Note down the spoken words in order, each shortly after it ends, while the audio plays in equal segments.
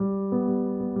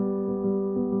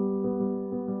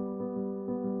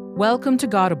Welcome to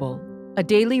Godable, a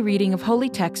daily reading of holy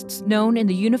texts known in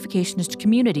the Unificationist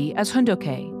community as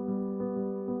Hundoke.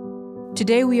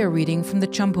 Today we are reading from the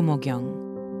Chambumo Gyeong.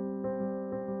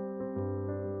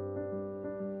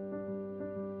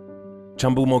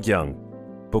 Chambumo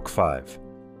Gyeong, Book 5.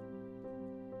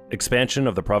 Expansion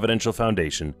of the Providential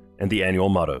Foundation and the Annual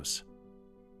Mottos.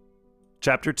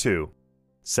 Chapter 2,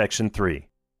 Section 3,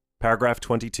 Paragraph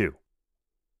 22.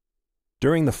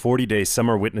 During the 40-day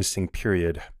summer witnessing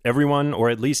period, everyone,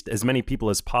 or at least as many people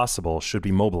as possible, should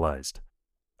be mobilized.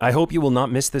 I hope you will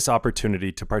not miss this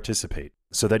opportunity to participate,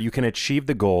 so that you can achieve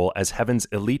the goal as heaven's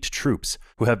elite troops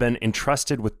who have been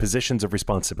entrusted with positions of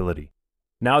responsibility.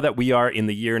 Now that we are in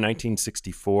the year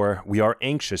 1964, we are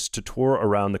anxious to tour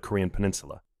around the Korean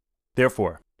peninsula.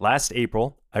 Therefore, last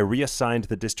April, I reassigned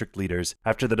the district leaders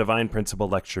after the Divine Principle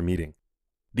lecture meeting.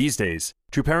 These days,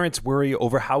 true parents worry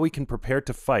over how we can prepare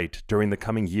to fight during the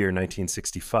coming year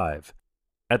 1965.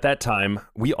 At that time,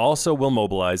 we also will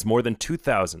mobilize more than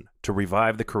 2,000 to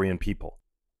revive the Korean people.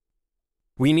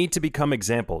 We need to become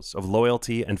examples of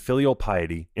loyalty and filial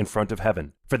piety in front of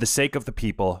heaven, for the sake of the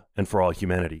people and for all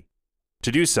humanity.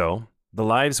 To do so, the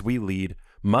lives we lead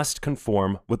must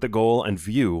conform with the goal and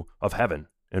view of heaven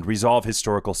and resolve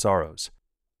historical sorrows.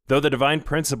 Though the Divine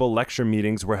Principle lecture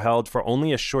meetings were held for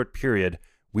only a short period,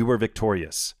 we were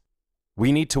victorious.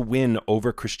 We need to win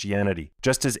over Christianity,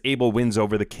 just as Abel wins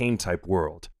over the Cain-type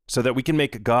world, so that we can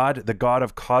make God the God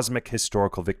of cosmic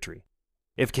historical victory.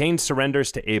 If Cain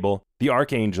surrenders to Abel, the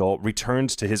archangel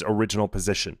returns to his original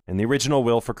position, and the original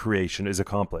will for creation is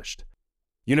accomplished.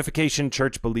 Unification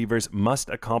Church believers must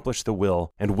accomplish the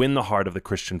will and win the heart of the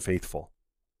Christian faithful.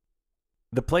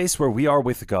 The place where we are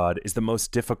with God is the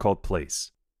most difficult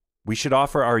place. We should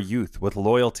offer our youth with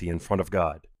loyalty in front of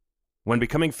God. When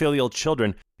becoming filial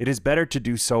children, it is better to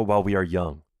do so while we are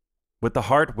young. With the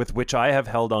heart with which I have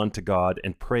held on to God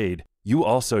and prayed, you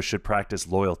also should practice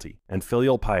loyalty and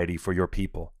filial piety for your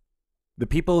people. The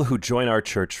people who join our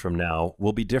church from now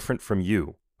will be different from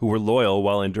you, who were loyal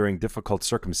while enduring difficult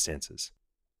circumstances.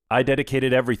 I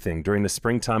dedicated everything during the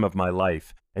springtime of my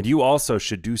life, and you also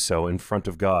should do so in front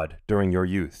of God during your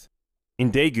youth.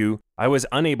 In Daegu, I was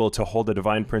unable to hold a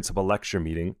Divine Principle lecture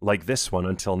meeting like this one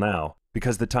until now,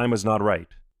 because the time was not right.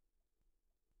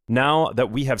 Now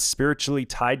that we have spiritually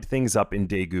tied things up in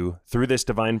Daegu through this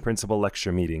Divine Principle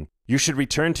lecture meeting, you should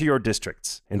return to your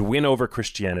districts and win over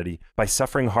Christianity by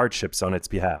suffering hardships on its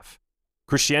behalf.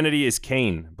 Christianity is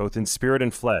Cain, both in spirit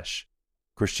and flesh.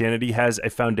 Christianity has a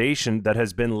foundation that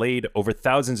has been laid over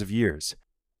thousands of years.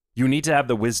 You need to have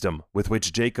the wisdom with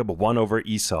which Jacob won over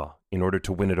Esau in order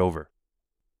to win it over.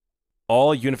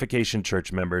 All Unification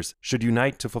Church members should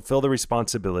unite to fulfill the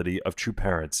responsibility of true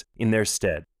parents in their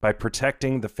stead by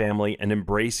protecting the family and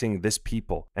embracing this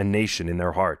people and nation in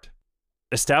their heart.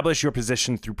 Establish your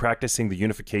position through practicing the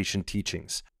unification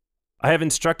teachings. I have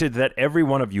instructed that every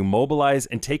one of you mobilize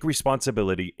and take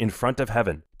responsibility in front of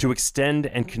heaven to extend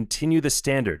and continue the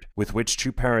standard with which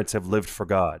true parents have lived for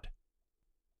God.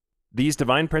 These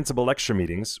Divine Principle lecture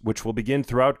meetings, which will begin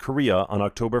throughout Korea on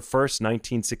October 1st,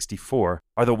 1964,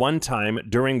 are the one time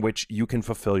during which you can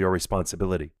fulfill your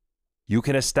responsibility. You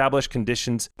can establish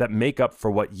conditions that make up for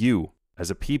what you,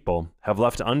 as a people, have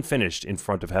left unfinished in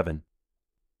front of heaven.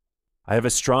 I have a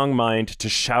strong mind to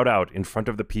shout out in front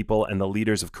of the people and the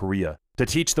leaders of Korea, to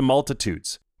teach the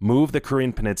multitudes, move the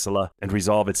Korean peninsula, and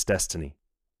resolve its destiny.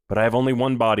 But I have only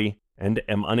one body and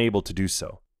am unable to do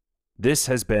so. This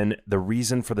has been the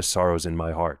reason for the sorrows in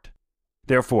my heart.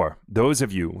 Therefore, those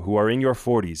of you who are in your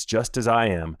 40s, just as I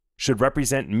am, should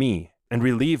represent me and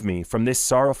relieve me from this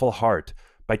sorrowful heart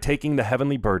by taking the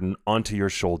heavenly burden onto your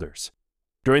shoulders.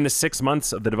 During the 6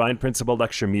 months of the Divine Principle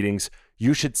lecture meetings,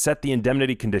 you should set the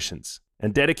indemnity conditions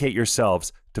and dedicate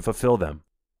yourselves to fulfill them.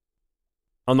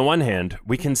 On the one hand,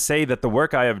 we can say that the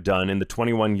work I have done in the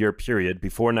 21-year period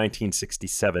before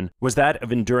 1967 was that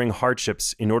of enduring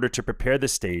hardships in order to prepare the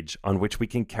stage on which we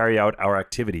can carry out our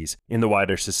activities in the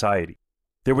wider society.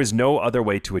 There was no other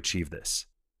way to achieve this.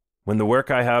 When the work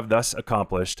I have thus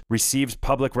accomplished receives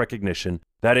public recognition,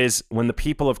 that is, when the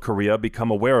people of Korea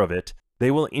become aware of it, they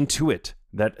will intuit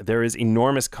that there is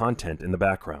enormous content in the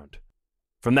background.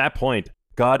 From that point,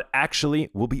 God actually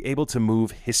will be able to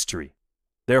move history.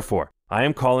 Therefore, I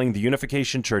am calling the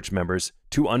Unification Church members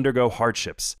to undergo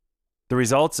hardships. The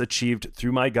results achieved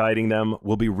through my guiding them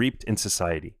will be reaped in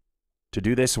society. To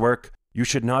do this work, you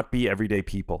should not be everyday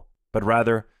people, but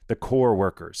rather the core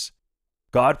workers.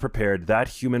 God prepared that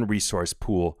human resource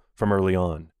pool from early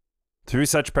on. Through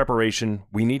such preparation,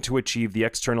 we need to achieve the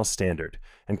external standard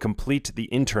and complete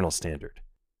the internal standard.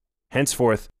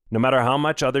 Henceforth, no matter how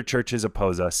much other churches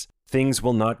oppose us, things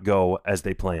will not go as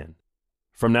they plan.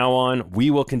 From now on, we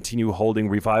will continue holding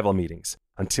revival meetings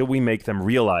until we make them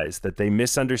realize that they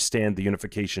misunderstand the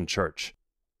Unification Church.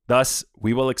 Thus,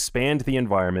 we will expand the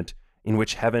environment in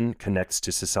which heaven connects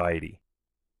to society.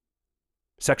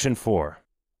 Section 4.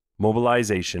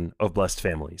 Mobilization of Blessed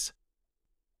Families.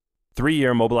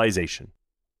 3-year mobilization.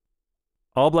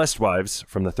 All blessed wives,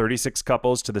 from the 36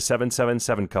 couples to the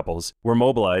 777 couples, were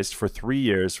mobilized for 3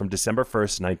 years from December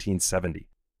 1st, 1970.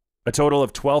 A total of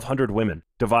 1,200 women,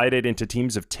 divided into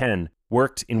teams of 10,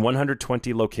 worked in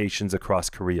 120 locations across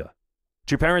Korea.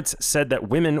 Two parents said that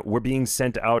women were being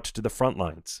sent out to the front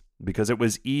lines because it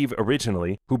was Eve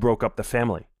originally who broke up the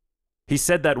family. He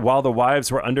said that while the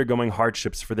wives were undergoing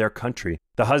hardships for their country,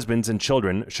 the husbands and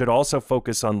children should also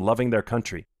focus on loving their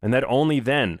country, and that only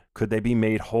then could they be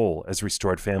made whole as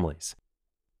restored families.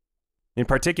 In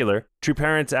particular, true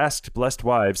parents asked blessed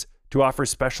wives to offer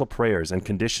special prayers and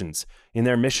conditions in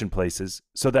their mission places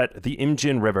so that the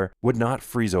Imjin River would not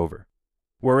freeze over.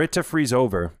 Were it to freeze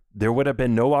over, there would have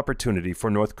been no opportunity for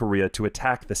North Korea to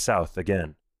attack the South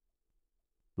again.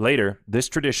 Later, this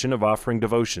tradition of offering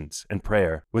devotions and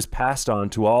prayer was passed on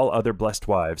to all other blessed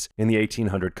wives in the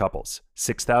 1,800 couples,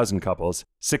 6,000 couples,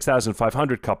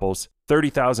 6,500 couples,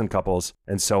 30,000 couples,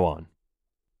 and so on.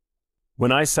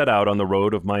 When I set out on the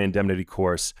road of my indemnity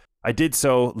course, I did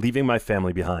so leaving my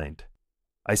family behind.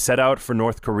 I set out for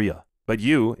North Korea, but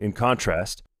you, in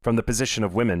contrast, from the position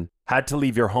of women, had to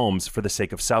leave your homes for the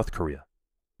sake of South Korea.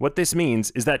 What this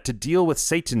means is that to deal with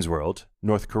Satan's world,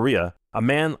 North Korea, a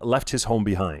man left his home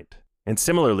behind. And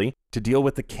similarly, to deal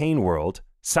with the Cain world,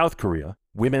 South Korea,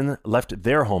 women left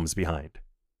their homes behind.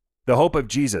 The hope of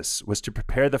Jesus was to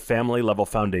prepare the family-level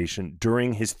foundation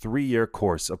during his 3-year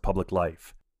course of public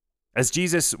life. As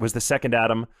Jesus was the second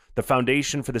Adam, the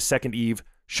foundation for the second Eve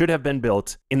should have been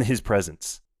built in his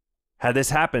presence. Had this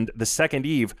happened, the second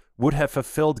Eve would have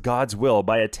fulfilled God's will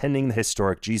by attending the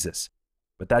historic Jesus.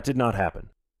 But that did not happen.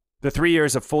 The 3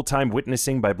 years of full-time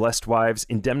witnessing by blessed wives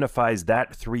indemnifies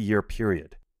that 3-year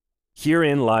period.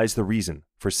 Herein lies the reason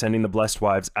for sending the blessed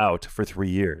wives out for 3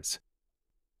 years.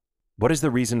 What is the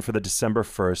reason for the December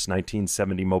 1st,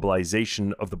 1970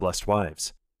 mobilization of the blessed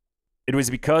wives? It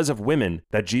was because of women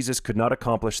that Jesus could not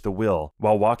accomplish the will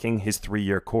while walking his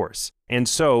 3-year course, and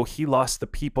so he lost the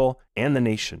people and the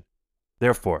nation.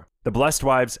 Therefore, the blessed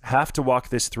wives have to walk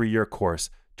this 3-year course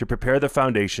to prepare the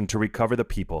foundation to recover the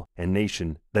people and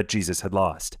nation that Jesus had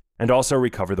lost, and also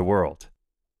recover the world.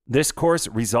 This course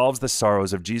resolves the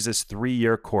sorrows of Jesus'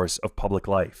 3-year course of public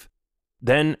life.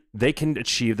 Then they can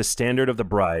achieve the standard of the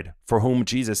bride for whom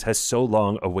Jesus has so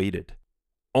long awaited.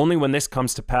 Only when this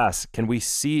comes to pass can we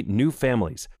see new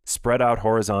families spread out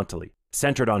horizontally,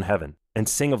 centered on heaven, and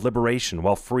sing of liberation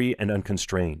while free and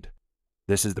unconstrained.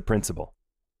 This is the principle.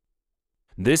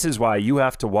 This is why you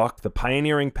have to walk the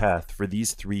pioneering path for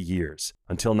these 3 years,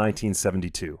 until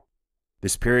 1972.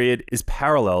 This period is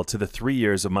parallel to the 3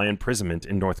 years of my imprisonment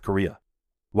in North Korea.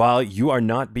 While you are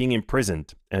not being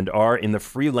imprisoned and are in the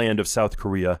free land of South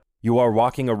Korea, you are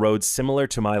walking a road similar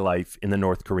to my life in the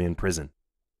North Korean prison.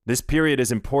 This period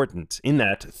is important in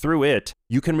that, through it,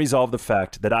 you can resolve the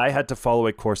fact that I had to follow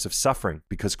a course of suffering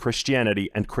because Christianity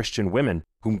and Christian women,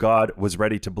 whom God was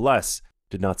ready to bless,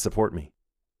 did not support me.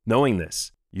 Knowing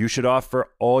this, you should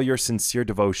offer all your sincere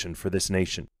devotion for this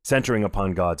nation, centering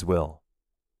upon God's will.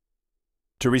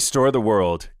 To restore the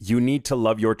world, you need to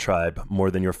love your tribe more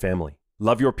than your family,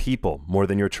 love your people more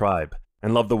than your tribe,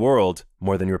 and love the world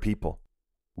more than your people.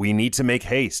 We need to make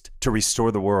haste to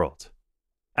restore the world.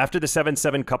 After the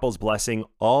 7-7 couple's blessing,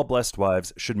 all blessed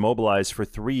wives should mobilize for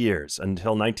 3 years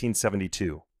until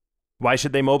 1972. Why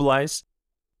should they mobilize?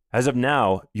 As of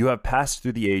now, you have passed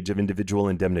through the age of individual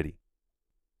indemnity.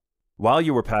 While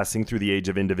you were passing through the age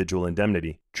of individual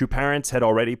indemnity, true parents had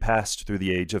already passed through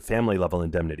the age of family-level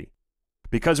indemnity.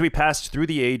 Because we passed through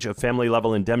the age of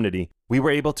family-level indemnity, we were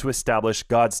able to establish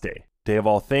God's Day, Day of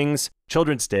all things,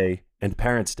 Children's Day, and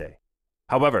Parents' Day.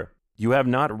 However, you have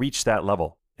not reached that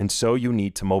level, and so you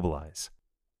need to mobilize.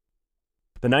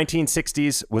 The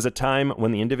 1960s was a time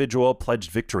when the individual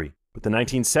pledged victory, but the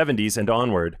 1970s and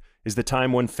onward is the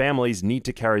time when families need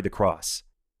to carry the cross.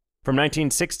 From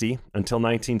 1960 until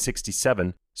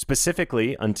 1967,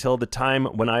 specifically until the time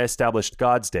when I established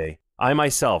God's Day, I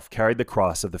myself carried the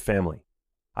cross of the family.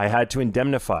 I had to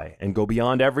indemnify and go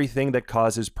beyond everything that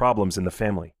causes problems in the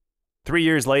family. 3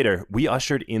 years later, we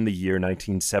ushered in the year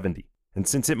 1970, and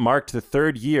since it marked the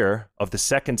 3rd year of the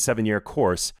second 7-year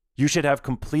course, you should have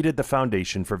completed the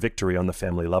foundation for victory on the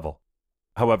family level.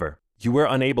 However, you were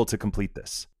unable to complete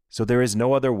this. So there is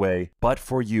no other way but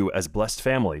for you as blessed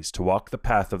families to walk the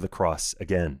path of the cross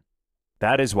again.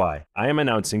 That is why I am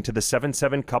announcing to the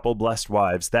 7-7 couple blessed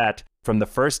wives that, from the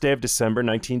first day of December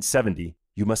 1970,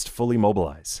 you must fully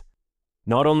mobilize.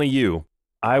 Not only you,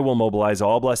 I will mobilize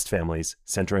all blessed families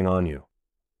centering on you.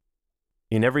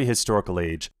 In every historical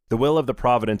age, the will of the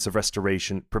providence of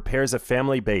restoration prepares a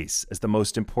family base as the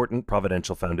most important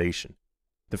providential foundation.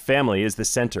 The family is the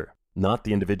center, not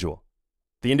the individual.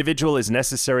 The individual is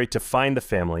necessary to find the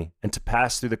family and to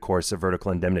pass through the course of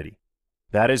vertical indemnity.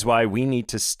 That is why we need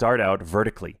to start out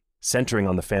vertically, centering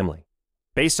on the family.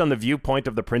 Based on the viewpoint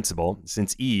of the principle,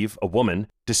 since Eve, a woman,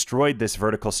 destroyed this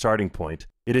vertical starting point,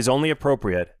 it is only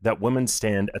appropriate that women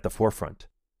stand at the forefront.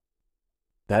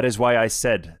 That is why I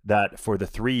said that for the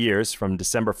 3 years from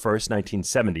December 1st,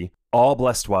 1970, all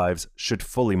blessed wives should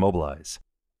fully mobilize.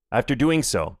 After doing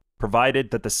so,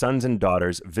 provided that the sons and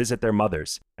daughters visit their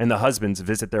mothers and the husbands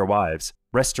visit their wives,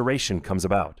 restoration comes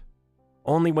about.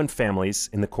 Only when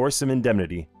families, in the course of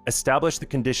indemnity, establish the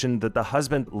condition that the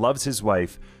husband loves his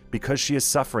wife because she is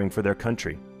suffering for their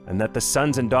country, and that the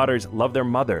sons and daughters love their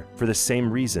mother for the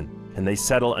same reason, and they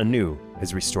settle anew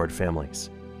as restored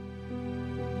families.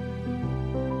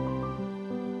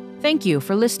 Thank you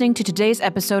for listening to today's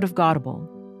episode of Godable.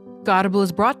 Godable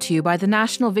is brought to you by the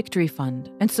National Victory Fund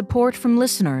and support from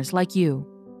listeners like you.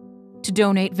 To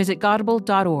donate, visit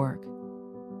godable.org.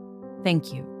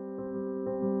 Thank you.